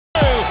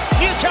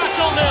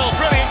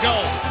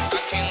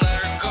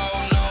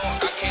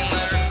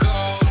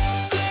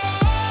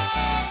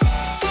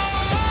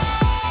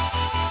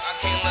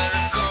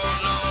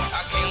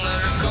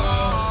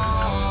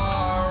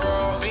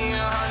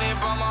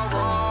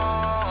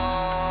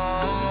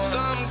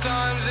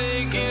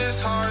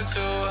hard to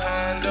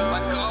handle.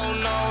 Like, oh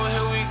no,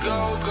 here we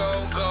go,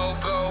 go, go,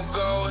 go,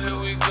 go, here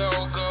we go,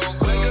 go,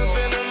 go. Wake up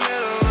in the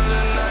middle of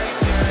the night,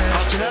 yeah.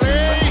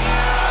 Martinelli!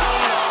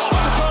 The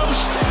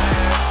post!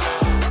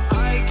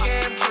 I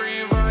can't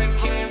breathe, I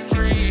can't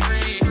breathe.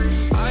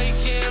 I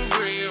can't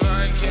breathe,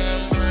 I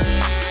can't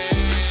breathe.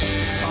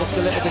 Looked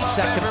a little bit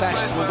second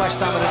best with West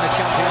Ham in the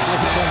Champions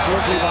League. Done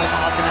lovely by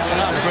Martinelli.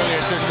 That's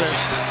brilliant, isn't it?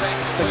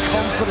 The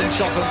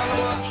confidence of him.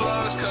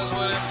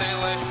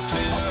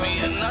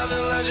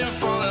 Another legend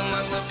falling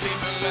like the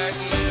people Mac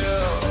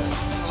Mill.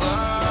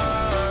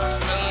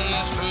 Feeling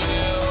this from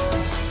you.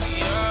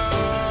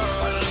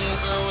 Yeah. My new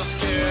girl was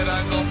scared,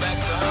 I go back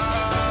to her.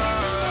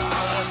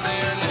 I won't say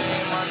her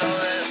name, I know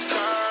that's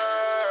her.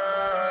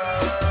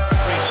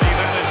 We see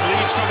that there's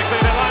Leeds trying to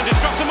clear their line. It's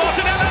got to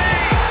Martinelli,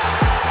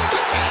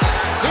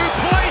 who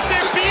placed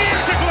it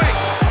beautifully.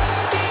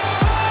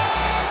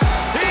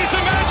 He's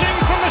emerging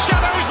from the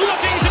shadows,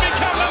 looking to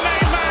become the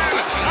main man,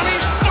 and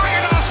he's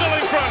bringing Arsenal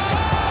in front.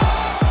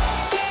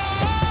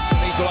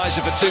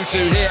 Equaliser for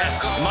 2-2 here.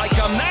 Might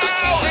come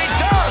now. It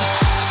does.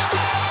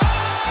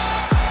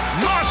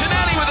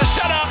 Martinelli with the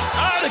setup.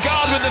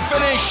 Odegaard with the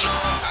finish.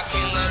 I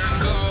can't let her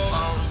go.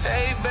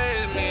 Hey,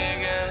 baby, me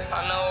again. I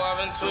know I've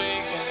been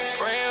tweaking,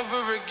 praying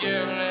for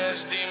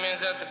forgiveness.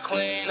 Demons at the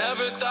clean.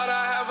 Never thought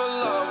I'd have a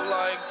love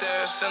like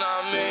this, and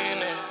I mean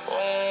it. Oh,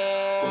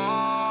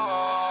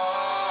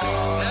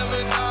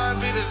 never thought I'd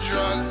be the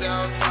drugged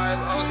out type.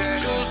 Okay,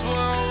 Juice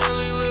WRLD,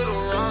 really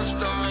little rock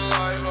star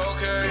life.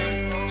 Okay.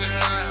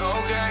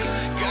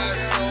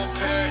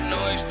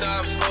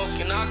 Stop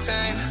smoking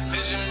octane,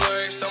 vision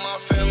blurry, so my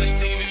family's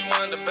TV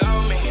wondered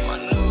about me. My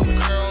new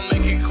girl,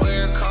 make it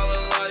clear, call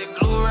it Lottie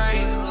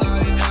Blu-ray,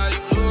 Lottie Dottie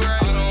Blu-ray.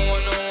 I don't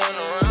want no one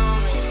around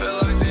me, feel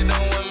like they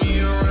don't want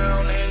me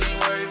around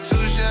anyway.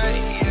 Touche,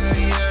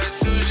 yeah,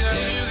 touche.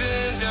 You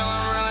can tell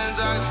I'm real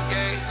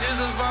intoxicated, just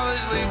to fall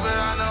asleep, but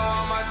I know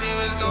all my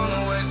demons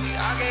gonna wake me.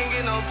 I can't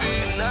get no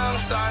peace, now I'm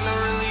starting to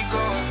really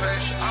grow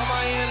impatient. I'm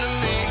my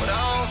enemy, but I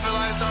don't feel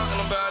like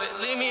talking about it.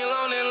 Leave me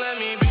alone and let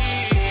me be.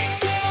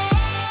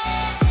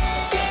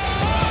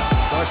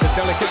 It's a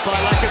delicate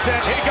play, like I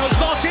said. Here goes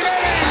Martinelli.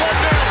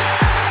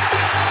 1-0.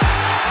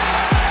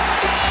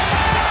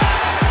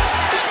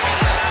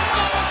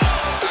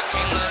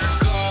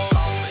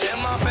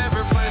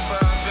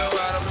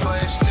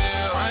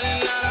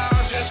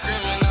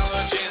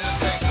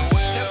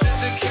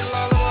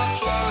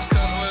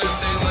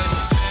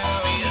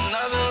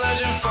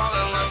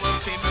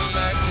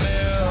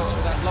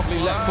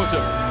 Left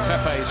footer,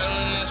 Pepe's.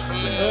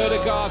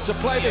 Odegaard to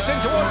play this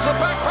in towards the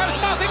back post.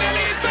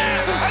 Martinelli is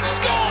there and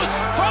scores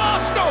for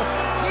Arsenal.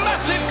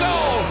 Massive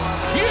goal,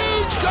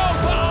 huge goal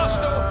for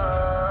Arsenal.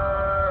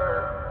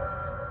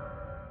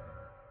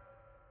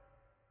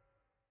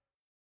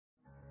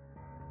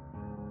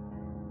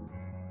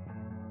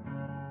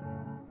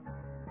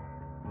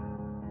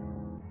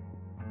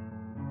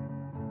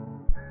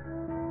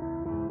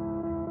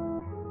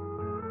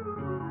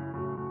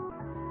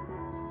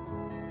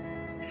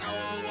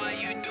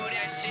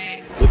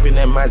 Whipping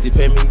that Mozzie,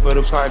 pay me for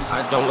the party.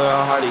 I don't wear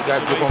a hardy,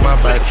 got drip on my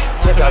body.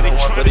 10,001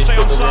 for this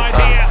stupid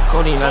and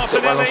codeine, I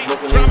sip while I'm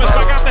smoking this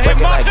body.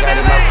 Reckon I got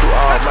it, my crew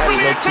almighty.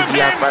 No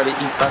TGI Friday,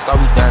 eat fast,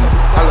 always down it.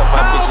 I love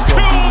my bitches,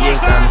 don't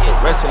BBS down it.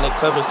 Rest in the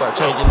club and start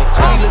changing the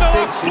climate.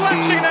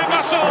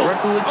 I run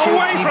through a chick,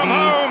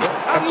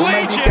 I threw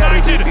my dick out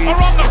of the bitch.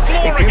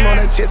 It came on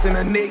her chest and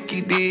her neck,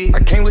 he did. I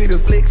can't wait to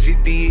flex, she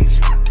did.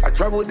 I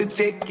trouble with the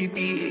check, he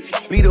did.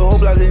 Need a whole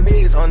block of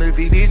niggas on the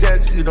VD shot,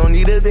 you don't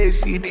need a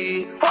bitch, she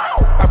did.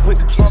 I put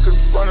the trunk in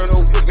front of no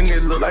whipping,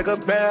 it look like a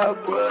bad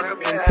boy.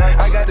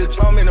 I got the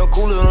drum in a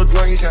cooler, no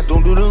drink, I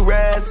don't do the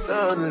rest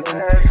of it.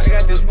 I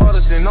got this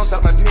water sitting on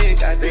top of my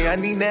neck, I think I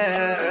need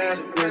that.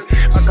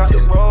 I got the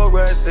road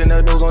rest and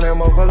the nose on that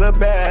motherfucker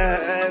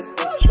back.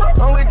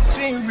 I'm with the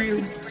scene real,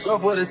 go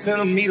for the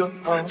centimeter.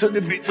 Took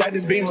the bitch out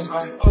the beamer,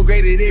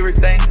 upgraded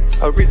everything.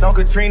 Her wrist on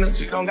Katrina,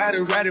 she don't got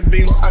to ride the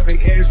beamer. I pay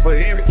cash for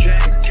everything.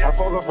 I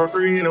fuck her for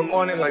 3 in the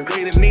morning like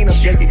Wade and Nina,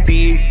 yeah, he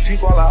did. She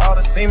swallow all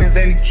the semen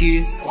and the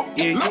kids.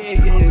 Yeah.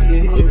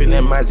 Whipping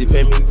that Mozzie,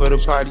 pay me for the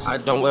party. I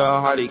don't wear a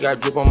hardy, got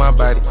drip on my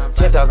body.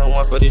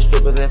 10,001 for these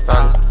strippers and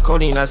finals.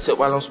 Codeine, I sip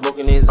while I'm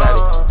smoking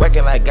exotic.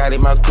 Whacking like got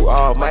it, my crew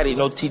almighty.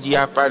 No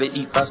TGI Friday,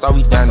 eat fast,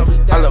 always down it.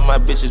 I love my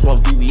bitches,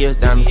 want BBS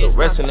down it. So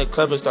rest in the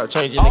club and start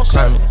changing the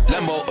climate.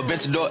 Lambo,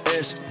 Aventador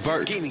S,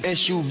 Vert,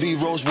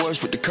 SUV, Rolls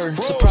Royce with the curtain.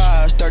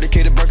 Surprise,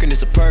 30K to Birkin,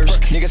 it's a purse.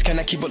 Niggas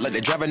cannot keep up like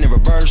they driving in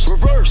reverse.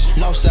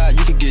 Northside,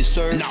 you could get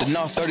served. The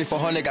North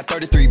 3400 got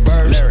 33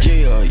 birds.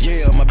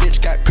 Yeah, my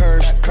bitch got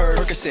curves.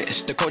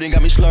 Percocets, the codeine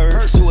got me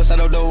slurred.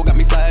 Suicidal dough got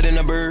me flying in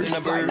a bird.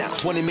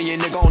 20 million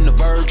nigga on the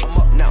verge. I'm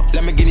up now.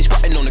 Lamborghini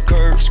squatting on the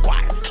curb.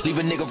 Leave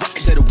a nigga rock,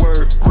 say the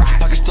word.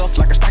 Pocket stuff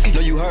like a stocking.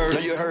 Know you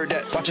heard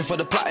that. Watching for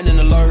the plotting and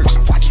the lurks.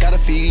 Gotta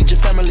feed your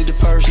family the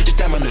first. Feed your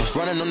stamina.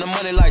 Running on the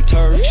money like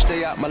turds.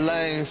 Stay out my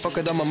lane, fuck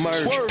it, I'ma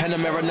merge.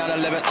 Panamera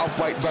 911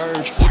 off-white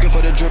verge. Looking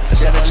for the drip,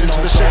 it's an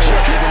unknown surge.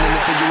 Living in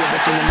it for you, ever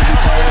seen a movie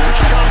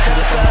purge. I put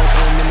up a whole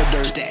thing in the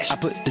dirt. I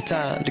put the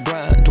time, the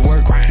grind, to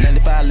work.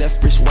 95 side,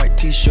 left wrist, white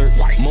t-shirt.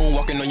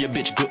 Moonwalking on your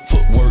bitch, good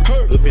footwork.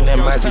 Whipping that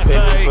Mazzy,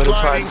 pay me for the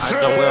party.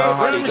 I don't wear a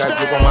Hardy, got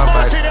grip on my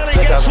body.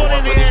 10,001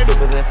 for these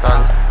strippers and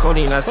fountains.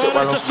 Codeine, I sip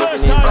while I'm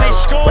slipping in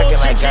bottles. Whacking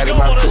like Gotti,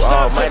 my crew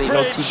almighty.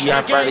 No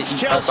TGI Friday,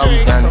 eat us,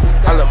 I'm down.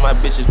 I love my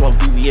bitches, want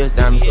BBS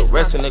diamonds. The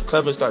rest in the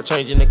club and start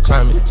changing the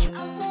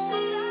climate.